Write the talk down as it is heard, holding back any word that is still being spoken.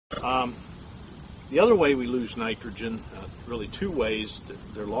The other way we lose nitrogen, really two ways.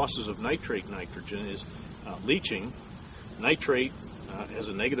 Their losses of nitrate nitrogen is leaching. Nitrate has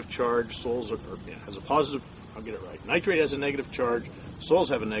a negative charge. Soils has a positive. I'll get it right. Nitrate has a negative charge. Soils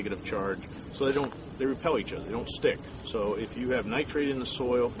have a negative charge, so they repel each other. They don't stick. So if you have nitrate in the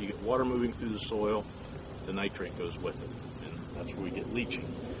soil, you get water moving through the soil, the nitrate goes with it, and that's where we get leaching.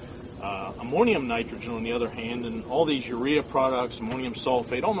 Ammonium nitrogen, on the other hand, and all these urea products, ammonium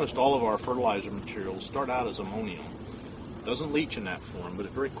sulfate, almost all of our fertilizer materials start out as ammonium. It doesn't leach in that form, but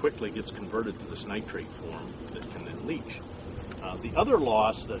it very quickly gets converted to this nitrate form that can then leach. The other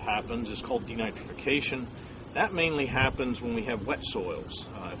loss that happens is called denitrification. That mainly happens when we have wet soils.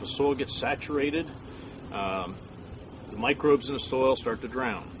 If a soil gets saturated, the microbes in the soil start to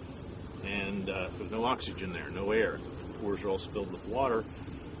drown. And there's no oxygen there, no air. The pores are all filled with water.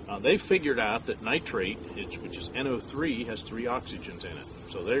 They figured out that nitrate, which is NO3, has 3 oxygens in it.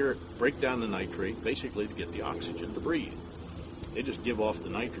 So they break down the nitrate basically to get the oxygen to breathe. They just give off the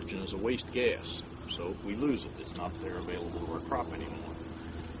nitrogen as a waste gas. So we lose it. It's not there available to our crop anymore.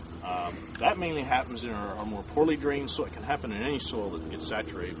 That mainly happens in our more poorly drained soil. It can happen in any soil that gets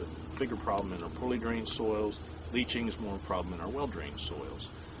saturated, but the bigger problem in our poorly drained soils. Leaching is more a problem in our well-drained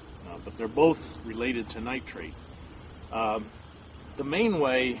soils. But they're both related to nitrate. The main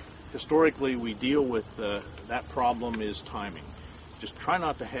way, historically, we deal with that problem is timing. Just try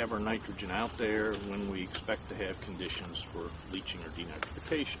not to have our nitrogen out there when we expect to have conditions for leaching or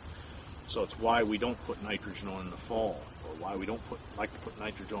denitrification. So it's why we don't put nitrogen on in the fall, or why we don't like to put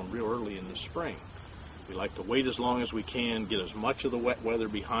nitrogen on real early in the spring. We like to wait as long as we can, get as much of the wet weather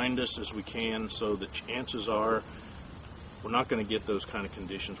behind us as we can, so the chances are we're not going to get those kind of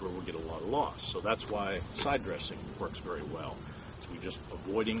conditions where we'll get a lot of loss. So that's why side dressing works very well. So we're just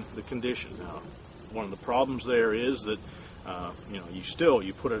avoiding the condition. Now, one of the problems there is that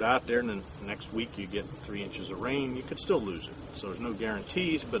you put it out there, and then the next week you get 3 inches of rain, you could still lose it. So there's no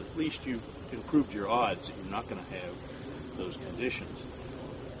guarantees, but at least you've improved your odds that you're not going to have those conditions.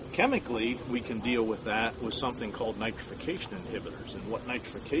 Chemically, we can deal with that with something called nitrification inhibitors. And what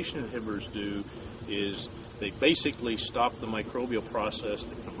nitrification inhibitors do is they basically stop the microbial process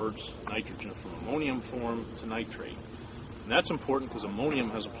that converts nitrogen from ammonium form to nitrate. And that's important because ammonium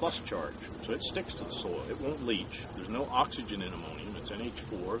has a plus charge, so it sticks to the soil. It won't leach. There's no oxygen in ammonium. It's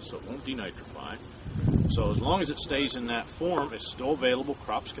NH4, so it won't denitrify. So as long as it stays in that form, it's still available.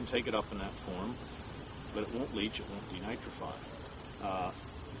 Crops can take it up in that form, but it won't leach. It won't denitrify.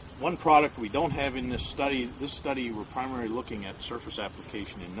 One product we don't have in this study we're primarily looking at surface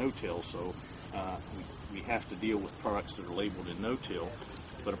application in no-till, so we have to deal with products that are labeled in no-till.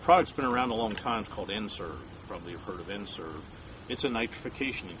 But a product's been around a long time. It's called N-Serve. Probably have heard of N-Serve. It's a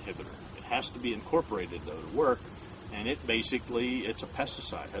nitrification inhibitor. It has to be incorporated, though, to work, and it's a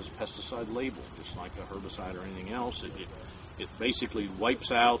pesticide. It has a pesticide label, just like a herbicide or anything else. It basically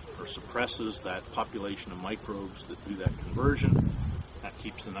wipes out or suppresses that population of microbes that do that conversion. That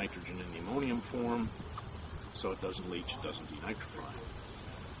keeps the nitrogen in the ammonium form, so it doesn't leach, it doesn't denitrify.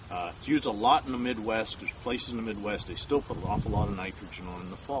 It's used a lot in the Midwest. There's places in the Midwest they still put an awful lot of nitrogen on in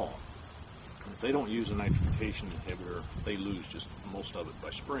the fall. And if they don't use a nitrification inhibitor, they lose just most of it by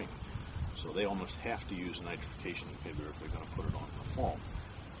spring. So they almost have to use a nitrification inhibitor if they're going to put it on in the fall.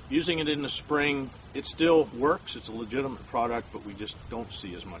 Using it in the spring, it still works. It's a legitimate product, but we just don't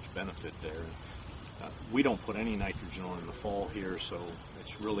see as much benefit there. We don't put any nitrogen on in the fall here, so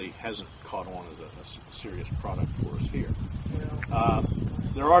it really hasn't caught on as a serious product for us here.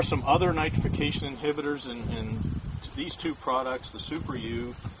 There are some other nitrification inhibitors in these two products, the Super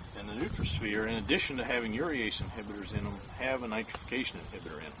U and the Nutrisphere, in addition to having urease inhibitors in them, have a nitrification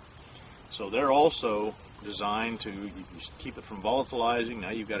inhibitor in them. So they're also designed to keep it from volatilizing.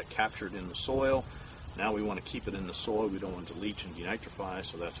 Now you've got it captured in the soil. Now we want to keep it in the soil. We don't want it to leach and denitrify,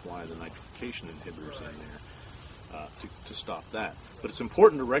 so that's why the nitrification inhibitor is in there to stop that. But it's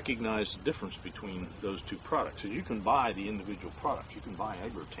important to recognize the difference between those two products. So you can buy the individual products. You can buy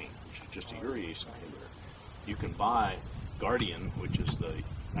Agrotane, which is just a urease inhibitor. You can buy Guardian, which is the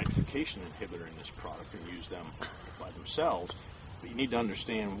nitrification inhibitor in this product, and use them by themselves. But you need to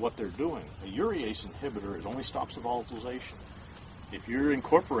understand what they're doing. A urease inhibitor only stops the volatilization. If you're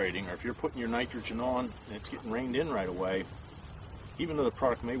incorporating, or if you're putting your nitrogen on and it's getting rained in right away, even though the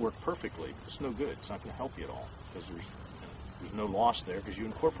product may work perfectly, it's no good. It's not going to help you at all because there's no loss there because you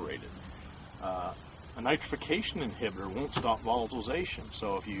incorporated. A nitrification inhibitor won't stop volatilization.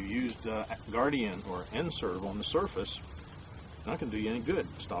 So if you used Guardian or N-Serve on the surface, it's not going to do you any good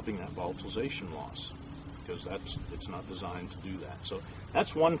stopping that volatilization loss. because it's not designed to do that. So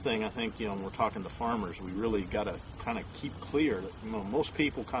that's one thing I think, when we're talking to farmers, we really got to kind of keep clear that, most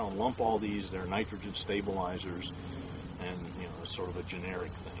people kind of lump all these, they're nitrogen stabilizers, and, it's sort of a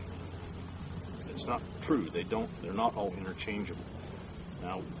generic thing. And it's not true. They're not all interchangeable.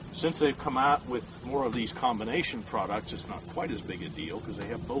 Now, since they've come out with more of these combination products, it's not quite as big a deal because they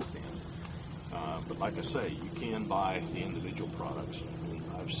have both in. But like I say, you can buy the individual products. And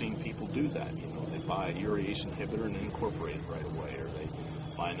I've seen people do that. They buy a urease inhibitor and incorporate it right away, or they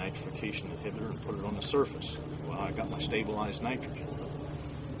buy a nitrification inhibitor and put it on the surface. Well, I got my stabilized nitrogen.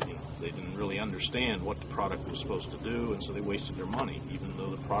 They didn't really understand what the product was supposed to do, and so they wasted their money, even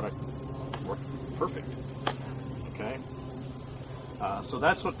though the product worked perfect. Okay? So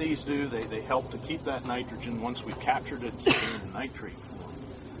that's what these do. They help to keep that nitrogen, once we've captured it, keep it in nitrate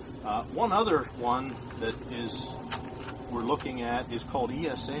form. One other one that we're looking at is called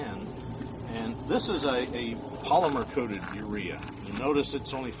ESN, and this is a polymer-coated urea. You notice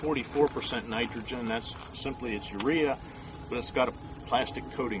it's only 44% nitrogen. That's simply it's urea, but it's got a plastic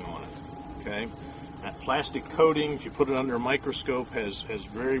coating on it. Okay, that plastic coating, if you put it under a microscope, has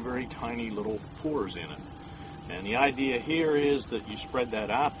very, very tiny little pores in it. And the idea here is that you spread that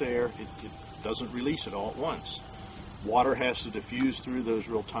out there. It doesn't release it all at once. Water has to diffuse through those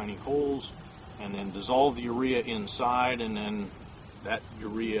real tiny holes and then dissolve the urea inside, and then that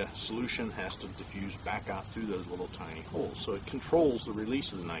urea solution has to diffuse back out through those little tiny holes. So it controls the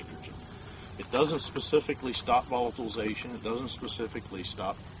release of the nitrogen. It doesn't specifically stop volatilization. It doesn't specifically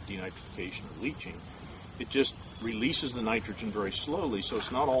stop denitrification or leaching. It just releases the nitrogen very slowly, so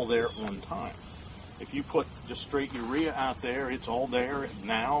it's not all there at one time. If you put just straight urea out there, it's all there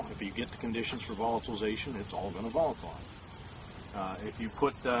now. If you get the conditions for volatilization, it's all going to volatilize. If you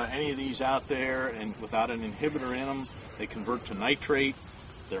put any of these out there and without an inhibitor in them, they convert to nitrate.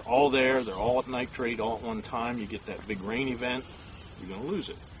 They're all there. They're all at nitrate all at one time. You get that big rain event, you're going to lose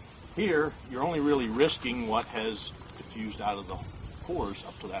it. Here, you're only really risking what has diffused out of the pores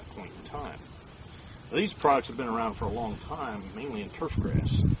up to that point in time. Now, these products have been around for a long time, mainly in turf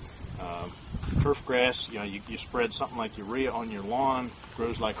grass. Turf grass, you spread something like urea on your lawn,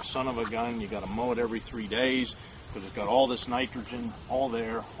 grows like a son of a gun. You got to mow it every 3 days because it's got all this nitrogen all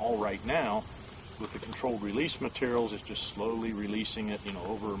there, all right now. With the controlled release materials, it's just slowly releasing it,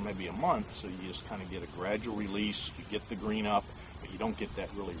 over maybe a month. So you just kind of get a gradual release. You get the green up, but you don't get that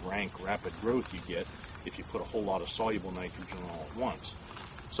really rank, rapid growth you get if you put a whole lot of soluble nitrogen all at once.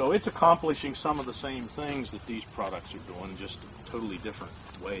 So it's accomplishing some of the same things that these products are doing, just a totally different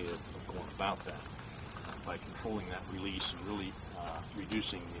way of going about that, by controlling that release and really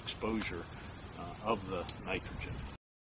reducing the exposure of the nitrogen.